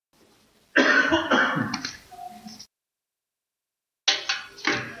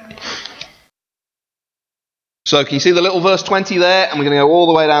So can you see the little verse 20 there? And we're going to go all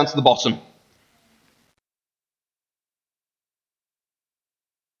the way down to the bottom.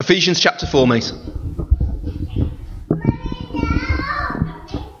 Ephesians chapter 4, mate.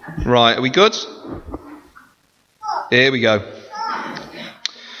 Right, are we good? Here we go.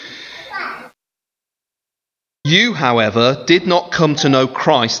 You, however, did not come to know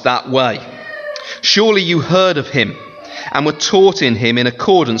Christ that way. Surely you heard of him and were taught in him in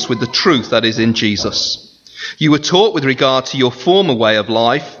accordance with the truth that is in Jesus. You were taught with regard to your former way of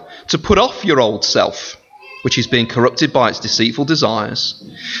life to put off your old self, which is being corrupted by its deceitful desires,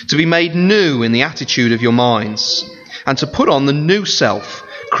 to be made new in the attitude of your minds, and to put on the new self,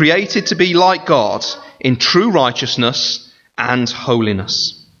 created to be like God in true righteousness and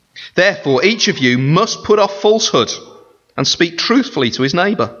holiness. Therefore, each of you must put off falsehood and speak truthfully to his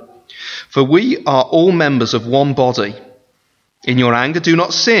neighbour, for we are all members of one body. In your anger, do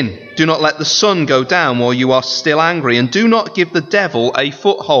not sin. Do not let the sun go down while you are still angry, and do not give the devil a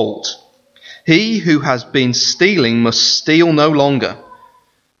foothold. He who has been stealing must steal no longer,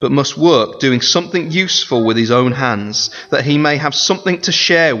 but must work, doing something useful with his own hands, that he may have something to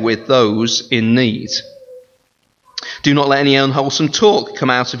share with those in need. Do not let any unwholesome talk come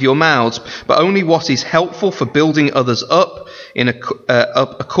out of your mouths, but only what is helpful for building others up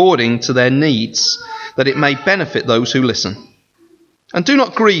according to their needs, that it may benefit those who listen. And do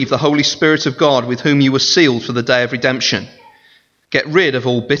not grieve the Holy Spirit of God, with whom you were sealed for the day of redemption. Get rid of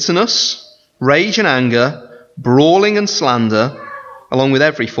all bitterness, rage and anger, brawling and slander, along with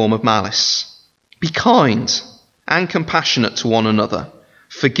every form of malice. Be kind and compassionate to one another,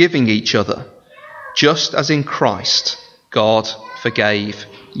 forgiving each other, just as in Christ God forgave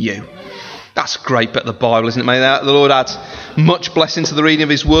you. That's a great bit of the Bible, isn't it? May the Lord add much blessing to the reading of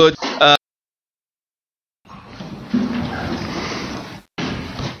his word.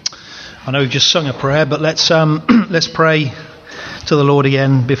 I know we've just sung a prayer, but let's pray to the Lord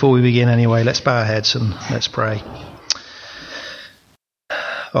again before we begin anyway. Let's bow our heads and let's pray.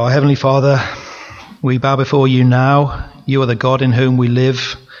 Oh, Heavenly Father, we bow before you now. You are the God in whom we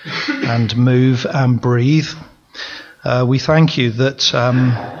live and move and breathe. We thank you that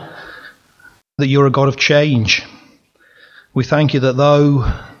you're a God of change. We thank you that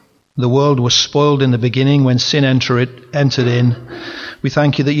though the world was spoiled in the beginning when sin entered in, we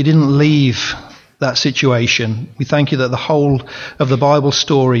thank you that you didn't leave that situation. We thank you that the whole of the Bible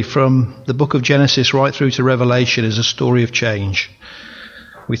story, from the book of Genesis right through to Revelation, is a story of change.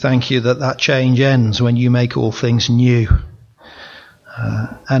 We thank you that that change ends when you make all things new.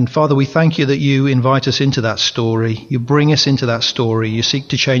 And Father, we thank you that you invite us into that story. You bring us into that story. You seek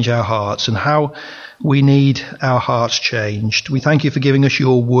to change our hearts and how we need our hearts changed. We thank you for giving us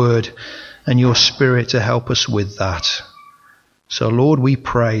your word and your spirit to help us with that. So Lord, we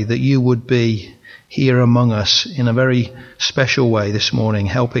pray that you would be here among us in a very special way this morning,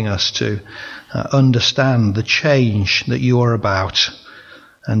 helping us to understand the change that you are about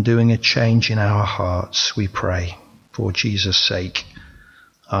and doing a change in our hearts, we pray, for Jesus' sake.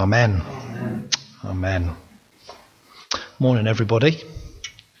 Amen. Amen. Amen. Morning, everybody.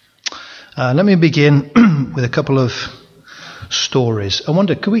 Let me begin with a couple of stories. I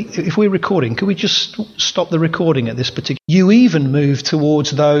wonder, if we're recording, could we just stop the recording at this particular... You even move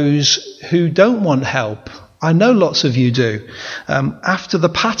towards those who don't want help. I know lots of you do. After the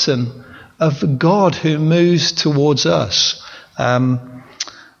pattern of God who moves towards us,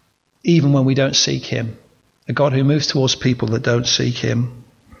 even when we don't seek him. A God who moves towards people that don't seek him.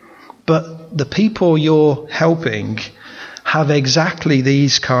 But the people you're helping have exactly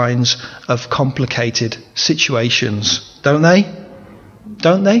these kinds of complicated situations, don't they?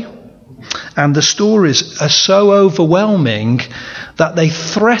 Don't they? And the stories are so overwhelming that they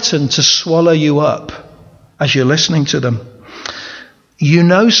threaten to swallow you up as you're listening to them. You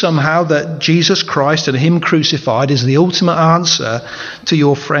know somehow that Jesus Christ and him crucified is the ultimate answer to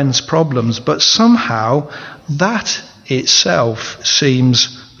your friend's problems, but somehow that itself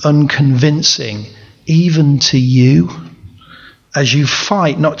seems unconvincing even to you, as you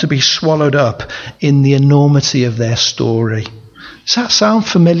fight not to be swallowed up in the enormity of their story. Does that sound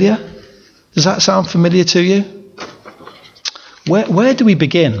familiar? Does that sound familiar to you? Where do we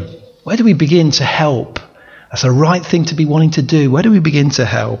begin? Where do we begin to help? That's the right thing to be wanting to do. Where do we begin to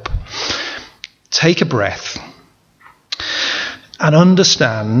help? Take a breath and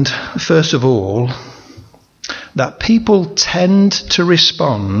understand, first of all, that people tend to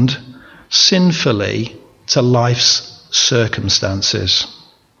respond sinfully to life's circumstances.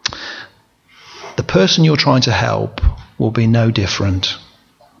 The person you're trying to help will be no different.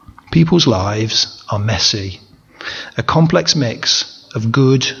 People's lives are messy, a complex mix of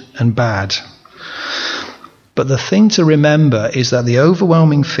good and bad. But the thing to remember is that the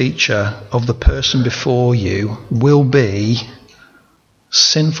overwhelming feature of the person before you will be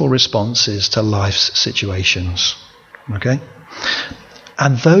sinful responses to life's situations. Okay?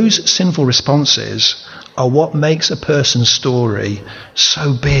 And those sinful responses are what makes a person's story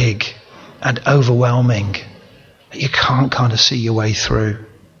so big and overwhelming that you can't kind of see your way through.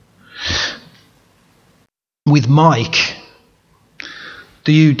 With Mike,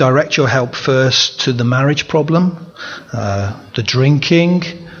 do you direct your help first to the marriage problem, the drinking,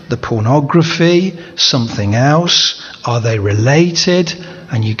 the pornography, something else? Are they related?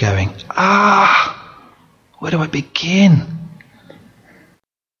 And you're going, where do I begin?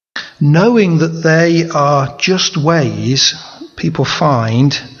 Knowing that they are just ways people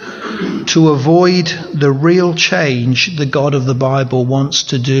find to avoid the real change the God of the Bible wants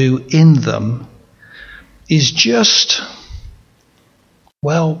to do in them is just,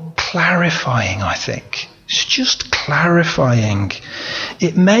 clarifying, I think. It's just clarifying.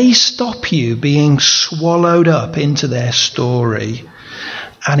 It may stop you being swallowed up into their story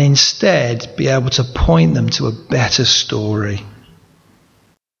and instead be able to point them to a better story.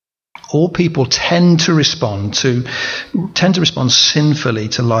 All people tend to respond sinfully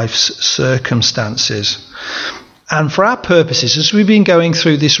to life's circumstances. And for our purposes, as we've been going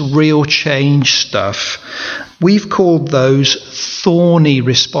through this real change stuff, we've called those thorny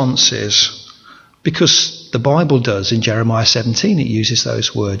responses, because the Bible does. In Jeremiah 17, it uses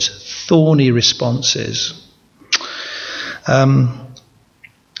those words, thorny responses.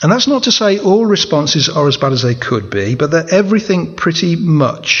 And that's not to say all responses are as bad as they could be, but that every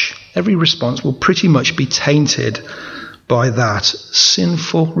response will pretty much be tainted by that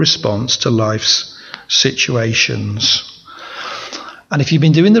sinful response to life's situations. And if you've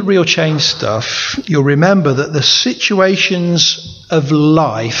been doing the real change stuff, you'll remember that the situations of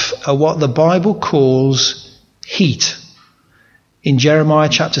life are what the Bible calls heat. In Jeremiah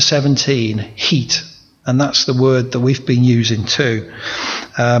chapter 17, heat. And that's the word that we've been using too.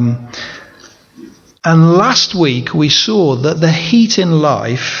 And last week we saw that the heat in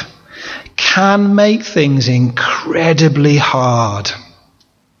life can make things incredibly hard.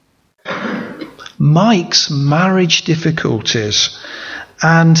 Mike's marriage difficulties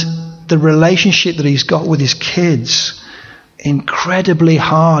and the relationship that he's got with his kids, incredibly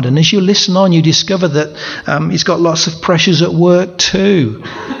hard. And as you listen on, you discover that he's got lots of pressures at work too.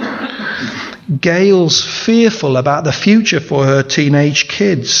 Gail's fearful about the future for her teenage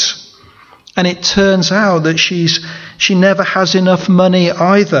kids. And it turns out that she never has enough money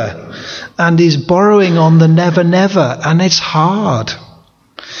either and is borrowing on the never, and it's hard.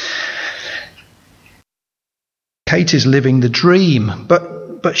 Kate is living the dream,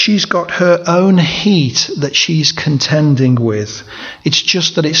 but she's got her own heat that she's contending with. It's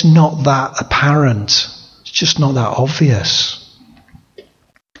just that it's not that apparent. It's just not that obvious.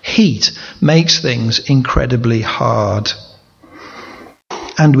 Heat makes things incredibly hard.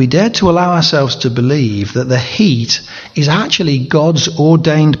 And we dare to allow ourselves to believe that the heat is actually God's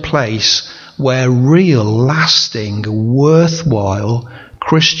ordained place where real, lasting, worthwhile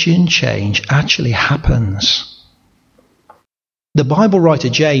Christian change actually happens. The Bible writer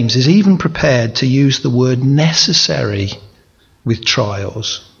James is even prepared to use the word necessary with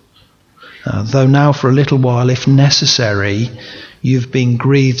trials. Though now for a little while, if necessary, you've been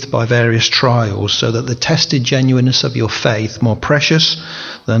grieved by various trials, so that the tested genuineness of your faith, more precious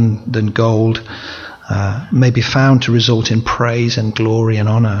than gold, may be found to result in praise and glory and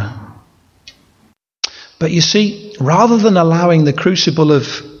honour. But you see, rather than allowing the heat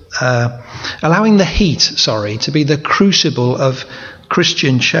to be the crucible of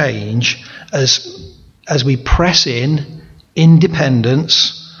Christian change, as we press in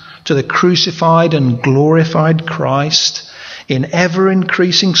dependence to the crucified and glorified Christ in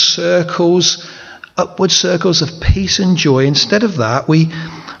ever-increasing circles, upward circles of peace and joy. Instead of that, we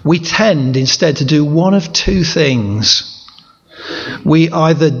tend instead to do one of two things. We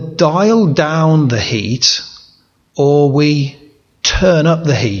either dial down the heat or we turn up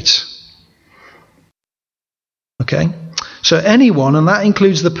the heat. Okay? So anyone, and that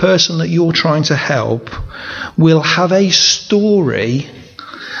includes the person that you're trying to help, will have a story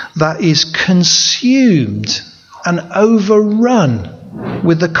that is consumed and overrun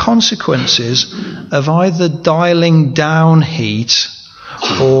with the consequences of either dialing down heat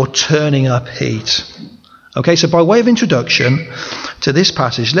or turning up heat. Okay, so by way of introduction to this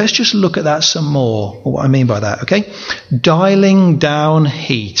passage, let's just look at that some more, what I mean by that, okay? Dialing down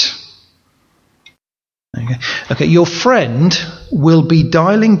heat. Okay, your friend will be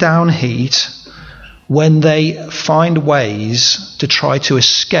dialing down heat when they find ways to try to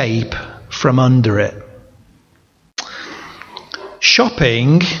escape from under it.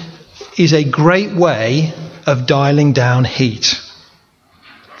 Shopping is a great way of dialing down heat.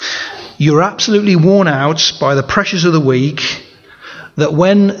 You're absolutely worn out by the pressures of the week, that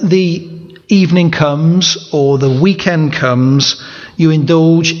when the evening comes or the weekend comes, you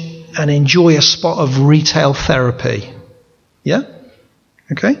indulge and enjoy a spot of retail therapy. Yeah?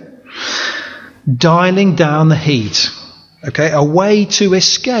 Okay? Dialing down the heat. Okay? A way to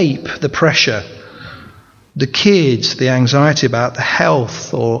escape the pressure, the kids, the anxiety about the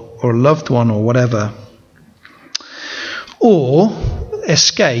health or a loved one or whatever. Or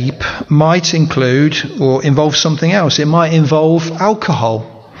escape might include or involve something else. It might involve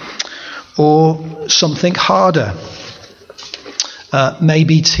alcohol or something harder.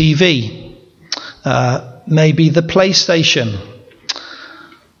 Maybe TV. Maybe the PlayStation.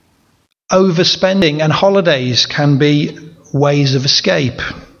 Overspending and holidays can be ways of escape.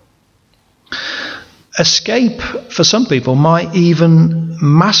 Escape, for some people, might even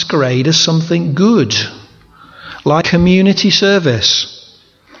masquerade as something good, like community service.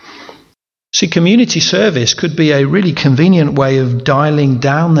 See, community service could be a really convenient way of dialing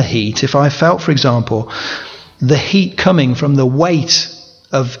down the heat. If I felt, for example, the heat coming from the weight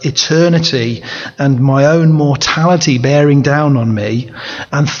of eternity and my own mortality bearing down on me,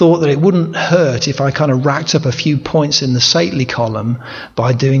 and thought that it wouldn't hurt if I kind of racked up a few points in the saintly column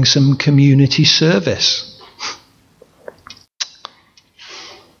by doing some community service.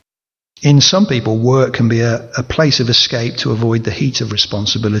 In some people, work can be a place of escape to avoid the heat of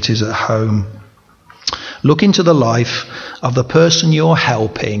responsibilities at home. Look into the life of the person you're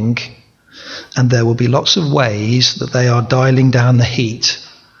helping, and there will be lots of ways that they are dialing down the heat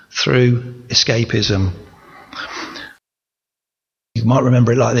through escapism. You might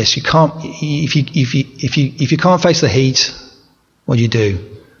remember it like this: you can't, if you can't face the heat, what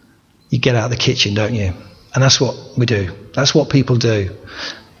do? You get out of the kitchen, don't you? And that's what we do. That's what people do.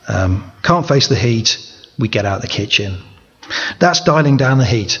 Can't face the heat, we get out of the kitchen. That's dialing down the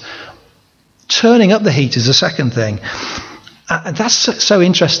heat. Turning up the heat is the second thing. That's so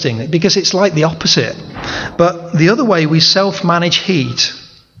interesting because it's like the opposite. But the other way we self-manage heat,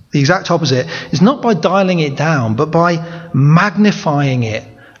 the exact opposite, is not by dialing it down, but by magnifying it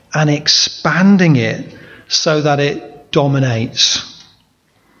and expanding it so that it dominates.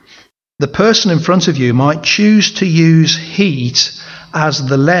 The person in front of you might choose to use heat as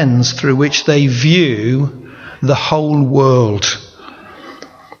the lens through which they view the whole world.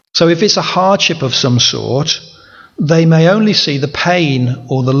 So if it's a hardship of some sort, they may only see the pain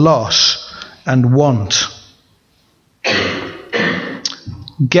or the loss and want.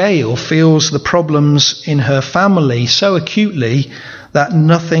 Gail feels the problems in her family so acutely that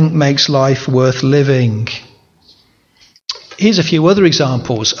nothing makes life worth living. Here's a few other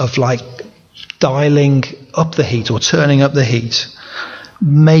examples of dialing up the heat or turning up the heat,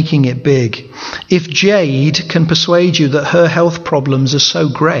 making it big. If Jade can persuade you that her health problems are so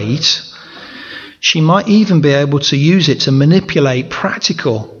great, she might even be able to use it to manipulate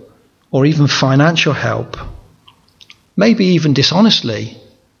practical or even financial help, maybe even dishonestly.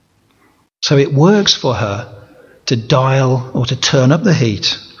 So it works for her to dial or to turn up the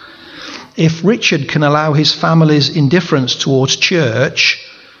heat. If Richard can allow his family's indifference towards church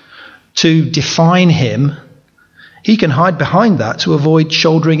to define him, he can hide behind that to avoid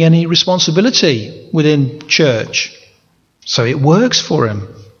shouldering any responsibility within church. So it works for him.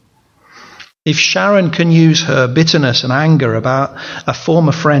 If Sharon can use her bitterness and anger about a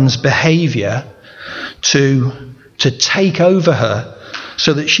former friend's behaviour to take over her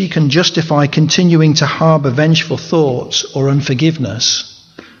so that she can justify continuing to harbour vengeful thoughts or unforgiveness,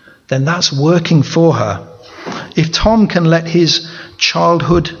 then that's working for her. If Tom can let his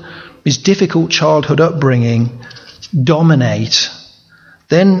difficult childhood upbringing dominate,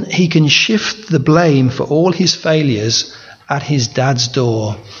 then he can shift the blame for all his failures at his dad's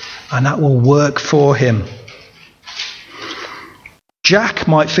door, and that will work for him. Jack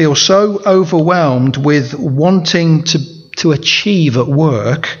might feel so overwhelmed with wanting to achieve at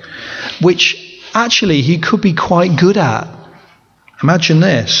work, which actually he could be quite good at. Imagine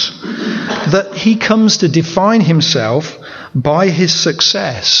this, that he comes to define himself by his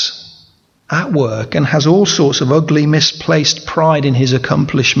success at work and has all sorts of ugly, misplaced pride in his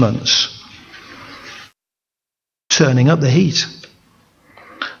accomplishments. Turning up the heat.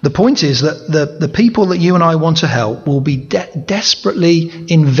 The point is that the people that you and I want to help will be desperately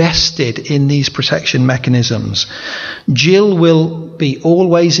invested in these protection mechanisms. Jill will be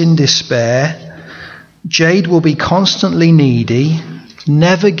always in despair. Jade will be constantly needy,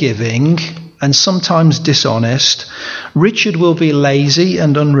 never giving, and sometimes dishonest. Richard will be lazy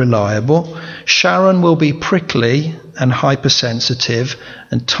and unreliable. Sharon will be prickly and hypersensitive.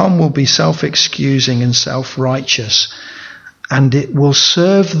 And Tom will be self-excusing and self-righteous. And it will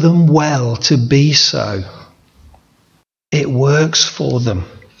serve them well to be so. It works for them.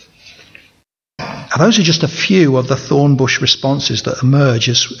 Now, those are just a few of the thorn bush responses that emerge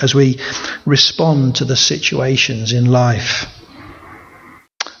as we respond to the situations in life.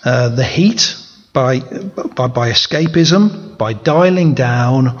 The heat by escapism, by dialing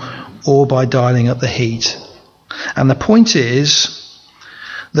down, or by dialing up the heat. And the point is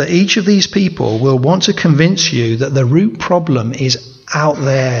that each of these people will want to convince you that the root problem is out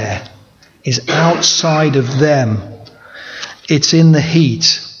there, is outside of them. It's in the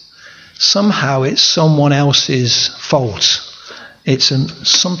heat. Somehow it's someone else's fault. It's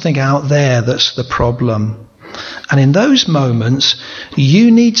something out there that's the problem. And in those moments,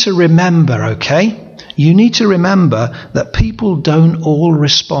 you need to remember, okay? You need to remember that people don't all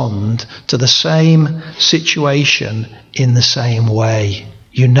respond to the same situation in the same way.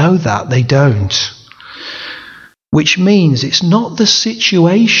 You know that, they don't. Which means it's not the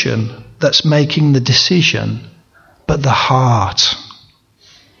situation that's making the decision, but the heart.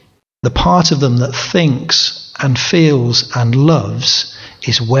 The part of them that thinks and feels and loves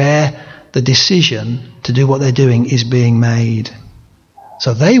is where the decision to do what they're doing is being made.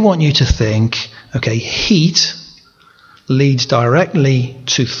 So they want you to think, okay, heat leads directly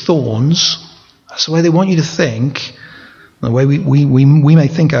to thorns. That's the way they want you to think, the way we may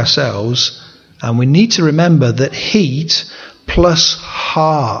think ourselves. And we need to remember that heat plus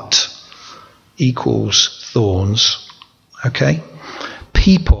heart equals thorns. Okay?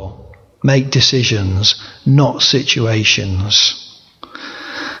 People make decisions, not situations.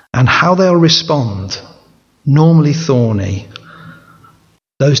 And how they'll respond, normally thorny.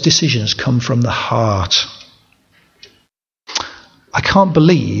 Those decisions come from the heart. I can't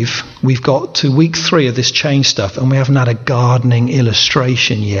believe we've got to week 3 of this change stuff and we haven't had a gardening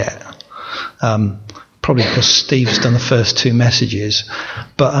illustration yet. Probably because Steve's done the first 2 messages.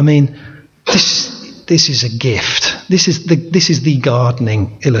 But I mean, this is a gift. This is the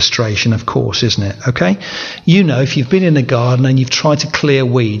gardening illustration, of course, isn't it? Okay? You know, if you've been in a garden and you've tried to clear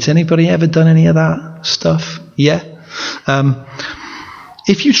weeds, anybody ever done any of that stuff? Yeah?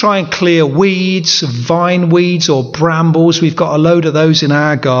 If you try and clear weeds, vine weeds or brambles, we've got a load of those in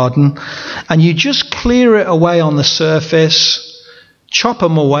our garden, and you just clear it away on the surface, chop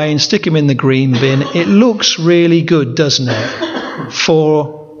them away and stick them in the green bin, it looks really good, doesn't it?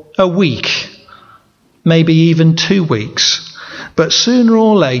 For a week. Maybe even 2 weeks. But sooner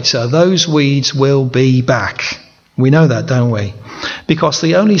or later, those weeds will be back. We know that, don't we? Because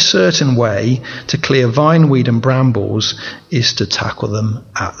the only certain way to clear vineweed and brambles is to tackle them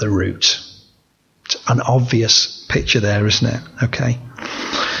at the root. It's an obvious picture there, isn't it? Okay.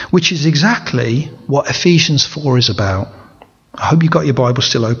 Which is exactly what Ephesians 4 is about. I hope you've got your Bible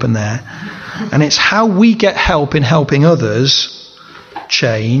still open there. And it's how we get help in helping others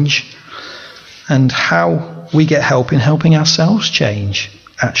change, and how we get help in helping ourselves change,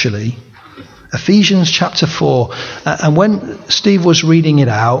 actually. Ephesians chapter 4. And when Steve was reading it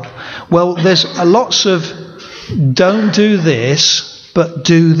out, well, there's lots of don't do this, but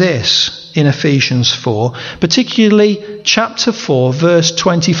do this in Ephesians 4. Particularly chapter 4, verse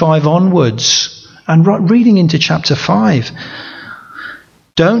 25 onwards. And reading into chapter 5.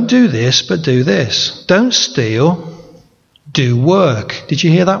 Don't do this, but do this. Don't steal, do work. Did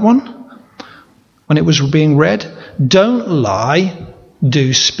you hear that one? When it was being read, don't lie,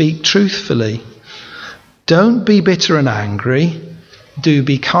 do speak truthfully. Don't be bitter and angry, do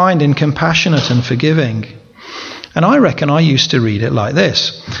be kind and compassionate and forgiving. And I reckon I used to read it like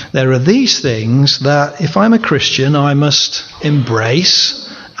this. There are these things that if I'm a Christian I must embrace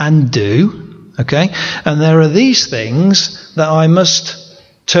and do, okay? And there are these things that I must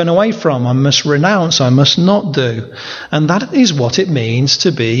turn away from, I must renounce, I must not do. And that is what it means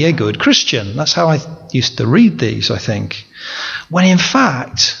to be a good Christian. That's how I used to read these, I think. When in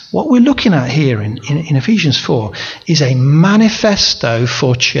fact, what we're looking at here in Ephesians 4 is a manifesto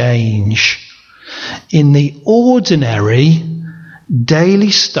for change in the ordinary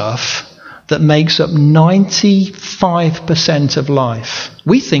daily stuff that makes up 95% of life.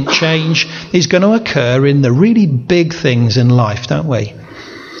 We think change is going to occur in the really big things in life, don't we?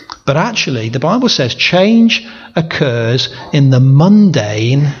 But actually, the Bible says change occurs in the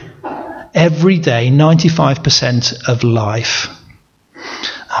mundane, everyday 95% of life.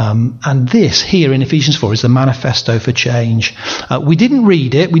 And this here in Ephesians 4 is the manifesto for change. We didn't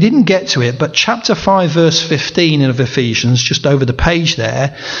read it, we didn't get to it, but chapter 5 verse 15 of Ephesians, just over the page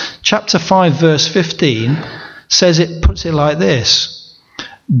there, chapter 5 verse 15 puts it like this: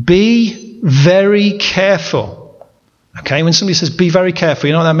 be very careful. Okay, when somebody says be very careful,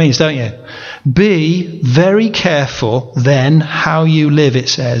 you know what that means, don't you? Be very careful then how you live, it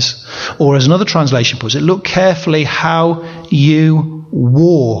says. Or as another translation puts it, look carefully how you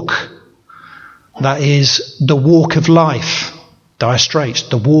walk. That is the walk of life. Dire Straits,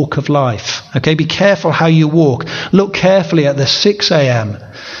 the walk of life. Okay, be careful how you walk. Look carefully at the 6 a.m.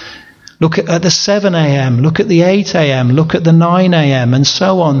 Look at the 7 a.m. Look at the 8 a.m. Look at the 9 a.m. and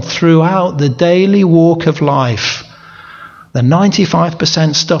so on throughout the daily walk of life. The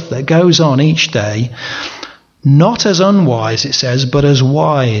 95% stuff that goes on each day, not as unwise, it says, but as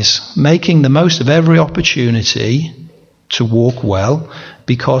wise, making the most of every opportunity to walk well,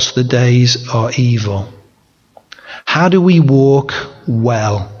 because the days are evil. How do we walk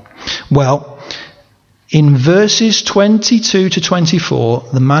well? Well, in verses 22 to 24,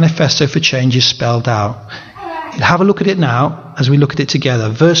 the manifesto for change is spelled out. Have a look at it now as we look at it together.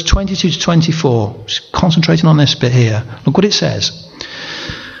 Verse 22 to 24, just concentrating on this bit here. Look what it says.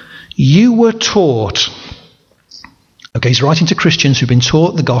 You were taught. Okay, he's writing to Christians who've been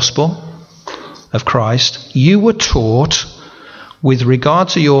taught the gospel of Christ. You were taught, with regard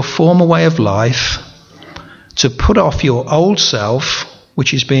to your former way of life, to put off your old self,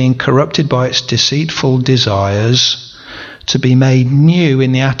 which is being corrupted by its deceitful desires, to be made new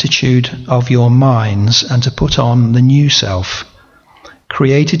in the attitude of your minds, and to put on the new self,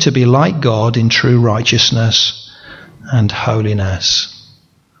 created to be like God in true righteousness and holiness.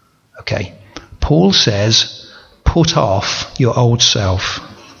 Okay, Paul says, put off your old self.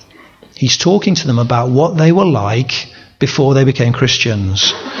 He's talking to them about what they were like before they became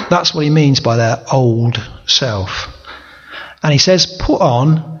Christians. That's what he means by their old self. And he says, put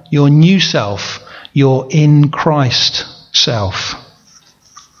on your new self, your in Christ self.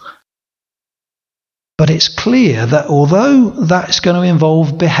 But it's clear that although that's going to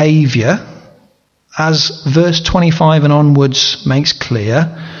involve behaviour, as verse 25 and onwards makes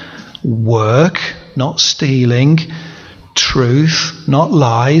clear, work, not stealing, truth, not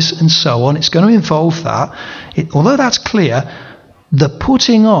lies, and so on, it's going to involve that. Although that's clear, the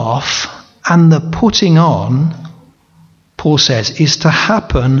putting off and the putting on, Paul says, is to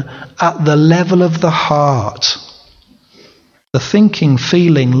happen at the level of the heart. The thinking,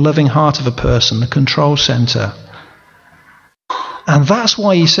 feeling, loving heart of a person, the control centre. And that's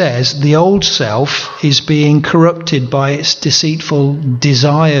why he says the old self is being corrupted by its deceitful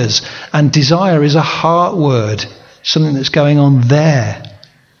desires. And desire is a heart word, something that's going on there.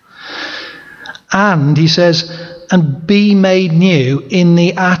 And he says, and be made new in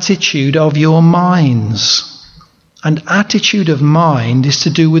the attitude of your minds. And attitude of mind is to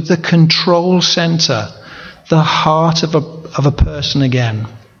do with the control centre, the heart of a person again.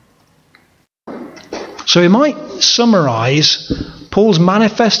 So we might summarise Paul's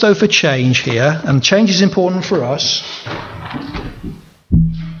manifesto for change here, and change is important for us.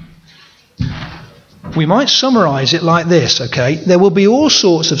 We might summarise it like this, okay? There will be all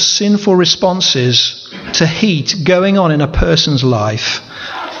sorts of sinful responses to heat going on in a person's life,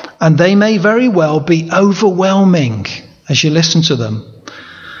 and they may very well be overwhelming as you listen to them.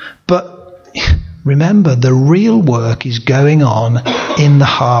 But remember, the real work is going on in the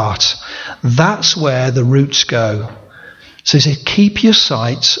heart. That's where the roots go. So he said, keep your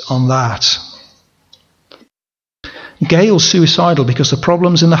sights on that. Gail's suicidal because the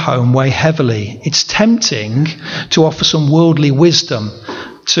problems in the home weigh heavily. It's tempting to offer some worldly wisdom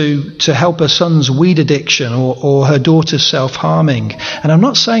to help her son's weed addiction or her daughter's self-harming. And I'm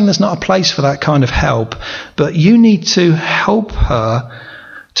not saying there's not a place for that kind of help, but you need to help her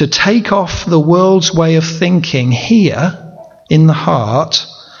to take off the world's way of thinking here in the heart,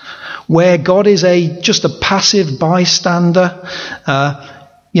 where God is just a passive bystander,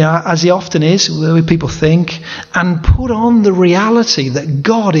 as he often is, the way people think, and put on the reality that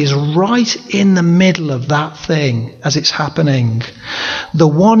God is right in the middle of that thing as it's happening. The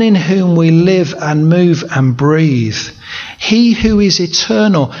one in whom we live and move and breathe. He who is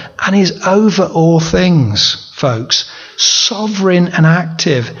eternal and is over all things, folks. Sovereign and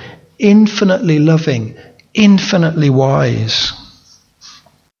active, infinitely loving, infinitely wise.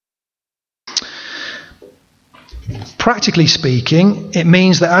 Practically speaking, it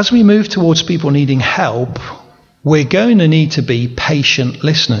means that as we move towards people needing help, we're going to need to be patient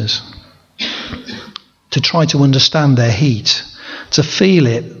listeners, to try to understand their heat, to feel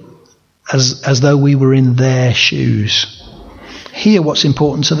it as though we were in their shoes. hear what's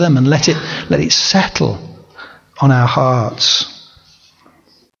important to them and let it settle on our hearts.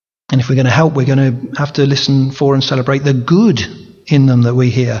 And if we're going to help, we're going to have to listen for and celebrate the good in them that we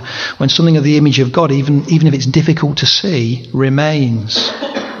hear. When something of the image of God, even if it's difficult to see, remains.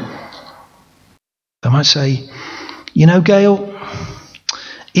 I might say, you know, Gail,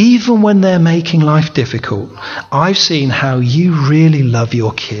 even when they're making life difficult, I've seen how you really love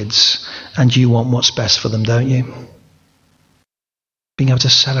your kids and you want what's best for them, don't you? Being able to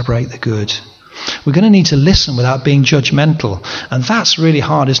celebrate the good. We're going to need to listen without being judgmental. And that's really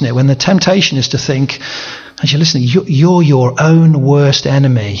hard, isn't it? When the temptation is to think, as you're listening, you're your own worst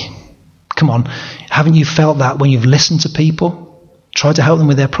enemy. Come on, haven't you felt that when you've listened to people? Tried to help them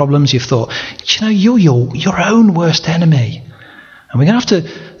with their problems, you've thought, you know, you're your own worst enemy. And we're going to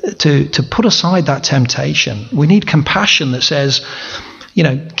have to put aside that temptation. We need compassion that says, you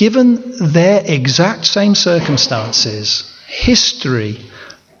know, given their exact same circumstances, history,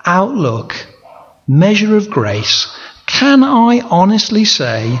 outlook, measure of grace, can I honestly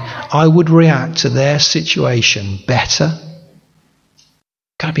say I would react to their situation better?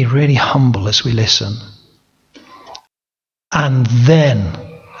 Got to be really humble as we listen. And then,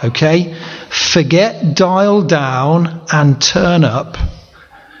 okay, forget dial down and turn up.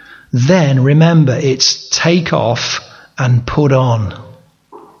 Then remember, it's take off and put on.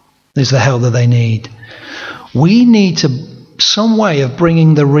 There's the help that they need. We need some way of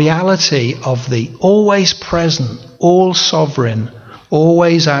bringing the reality of the always present, all sovereign,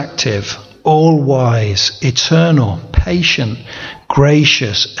 always active, all wise, eternal, patient,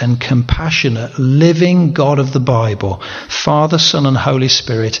 gracious and compassionate, living God of the Bible, Father, Son and Holy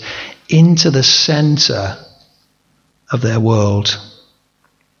Spirit, into the center of their world.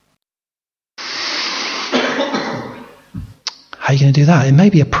 How are you going to do that? It may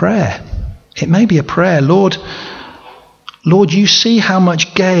be a prayer. It may be a prayer. Lord, you see how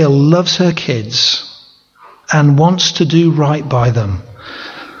much Gail loves her kids and wants to do right by them.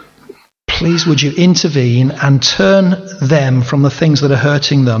 Please would you intervene and turn them from the things that are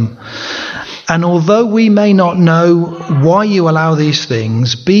hurting them. And although we may not know why you allow these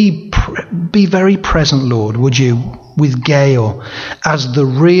things, be very present, Lord, would you, with Gail, as the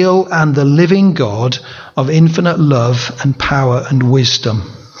real and the living God of infinite love and power and wisdom.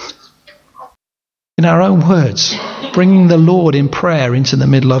 In our own words, bringing the Lord in prayer into the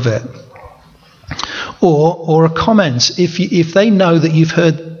middle of it. Or a comment, if they know that you've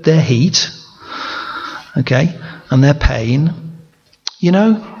heard their heat, okay, and their pain, you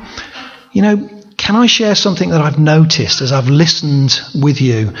know, can I share something that I've noticed as I've listened with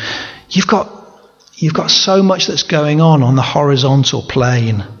you? You've got so much that's going on the horizontal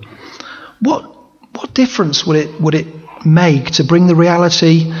plane. What difference would it make to bring the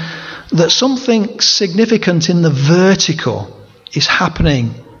reality that something significant in the vertical is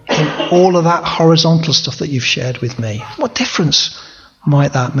happening in all of that horizontal stuff that you've shared with me? What difference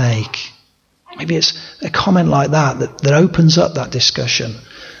might that make? Maybe it's a comment like that opens up that discussion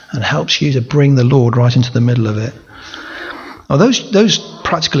and helps you to bring the Lord right into the middle of it. Now, those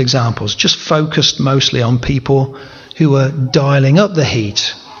practical examples just focused mostly on people who are dialing up the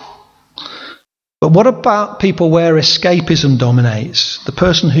heat. But what about people where escapism dominates? The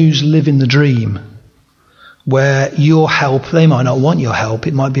person who's living the dream, where your help, they might not want your help,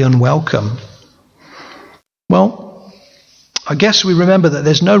 it might be unwelcome. Well, I guess we remember that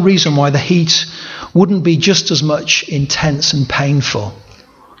there's no reason why the heat wouldn't be just as much intense and painful.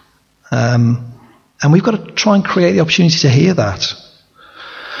 And we've got to try and create the opportunity to hear that.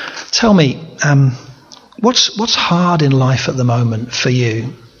 Tell me, what's hard in life at the moment for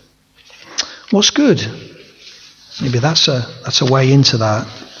you? What's good? Maybe that's a way into that.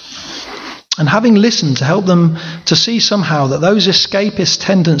 And having listened to help them to see somehow that those escapist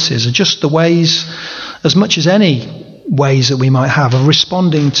tendencies are just the ways, as much as any ways that we might have, of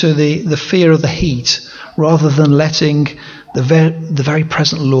responding to the fear of the heat, rather than letting the very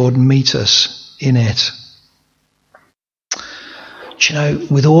present Lord meet us in it. Do you know,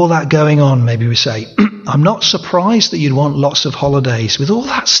 with all that going on, maybe we say, I'm not surprised that you'd want lots of holidays. With all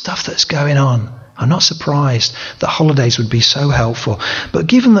that stuff that's going on, I'm not surprised that holidays would be so helpful. But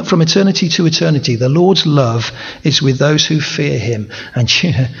given that from eternity to eternity, the Lord's love is with those who fear him, and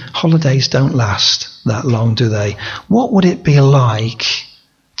holidays don't last that long, do they? What would it be like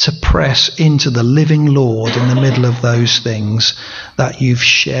to press into the living Lord in the middle of those things that you've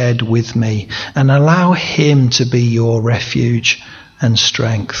shared with me, and allow him to be your refuge and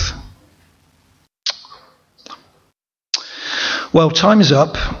strength? Well, time is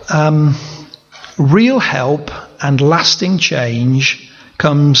up. Real help and lasting change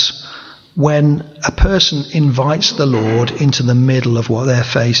comes when a person invites the Lord into the middle of what they're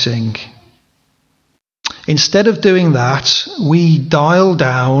facing. Instead of doing that, we dial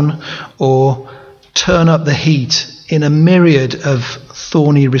down or turn up the heat in a myriad of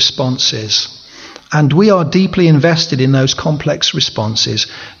thorny responses. And we are deeply invested in those complex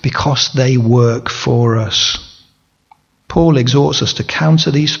responses because they work for us. Paul exhorts us to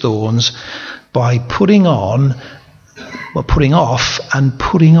counter these thorns by putting off and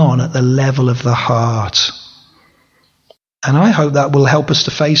putting on at the level of the heart. And I hope that will help us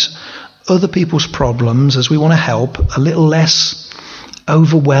to face other people's problems as we want to help a little less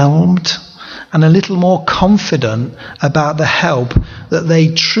overwhelmed and a little more confident about the help that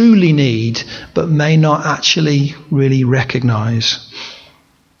they truly need but may not actually really recognize.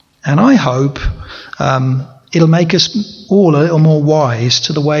 And I hope it'll make us all a little more wise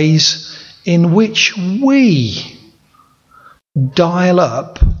to the ways in which we dial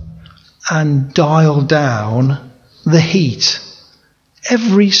up and dial down the heat.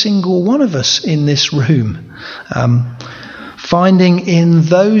 Every single one of us in this room. Finding in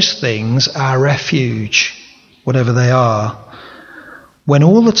those things our refuge, whatever they are, when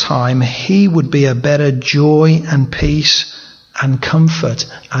all the time he would be a better joy and peace and comfort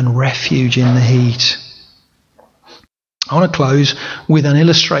and refuge in the heat. I want to close with an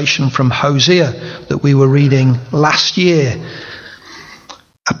illustration from Hosea that we were reading last year.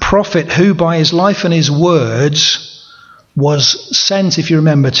 A prophet who by his life and his words was sent, if you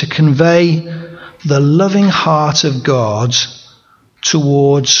remember, to convey the loving heart of God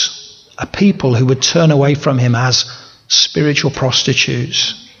towards a people who would turn away from him as spiritual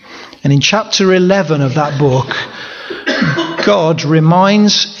prostitutes. And in chapter 11 of that book, God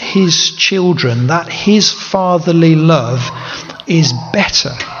reminds his children that his fatherly love is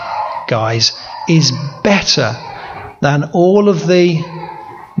better, guys, is better than all of the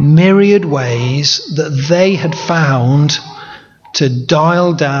myriad ways that they had found to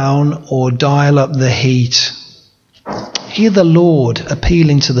dial down or dial up the heat. Hear the Lord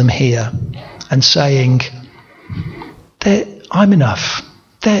appealing to them here and saying, I'm enough.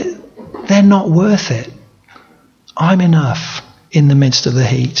 They're not worth it. I'm enough in the midst of the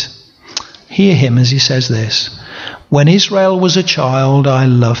heat. Hear him as he says this. When Israel was a child, I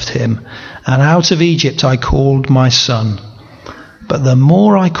loved him, and out of Egypt I called my son. But the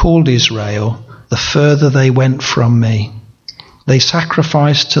more I called Israel, the further they went from me. They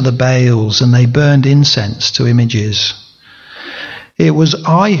sacrificed to the Baals, and they burned incense to images. It was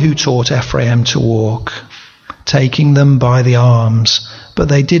I who taught Ephraim to walk, taking them by the arms, but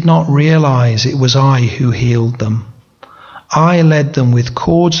they did not realize it was I who healed them. I led them with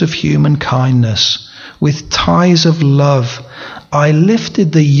cords of human kindness, with ties of love. I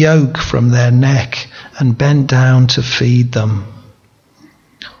lifted the yoke from their neck and bent down to feed them.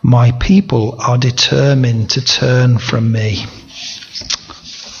 My people are determined to turn from me.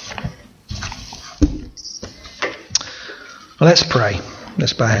 Well, let's pray.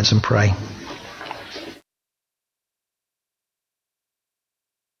 Let's bow our heads and pray.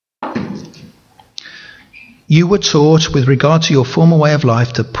 You were taught with regard to your former way of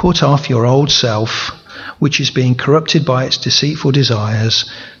life to put off your old self, which is being corrupted by its deceitful desires,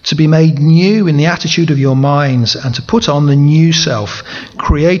 to be made new in the attitude of your minds, and to put on the new self,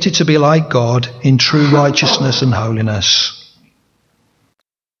 created to be like God in true righteousness and holiness.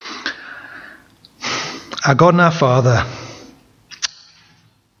 Our God and our Father,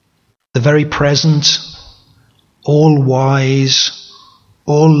 the very present, all-wise,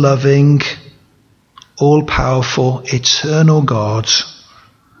 all-loving, all-powerful, eternal God,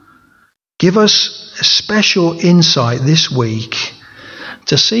 give us a special insight this week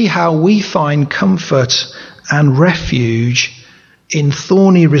to see how we find comfort and refuge in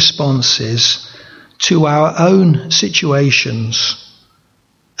thorny responses to our own situations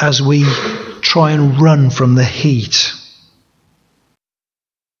as we try and run from the heat.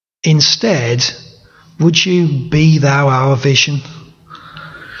 Instead, would you be thou our vision?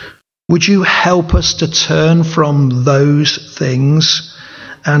 Would you help us to turn from those things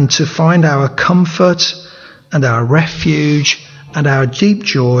and to find our comfort and our refuge and our deep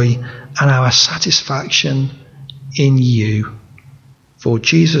joy and our satisfaction in you? For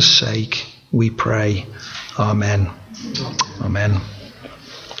Jesus' sake, we pray. Amen. Amen.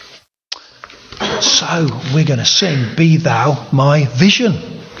 So we're going to sing Be Thou My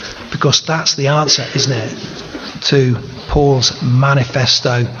Vision, because that's the answer, isn't it, to Paul's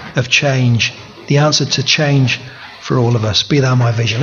manifesto of change, the answer to change for all of us. Be thou my vision.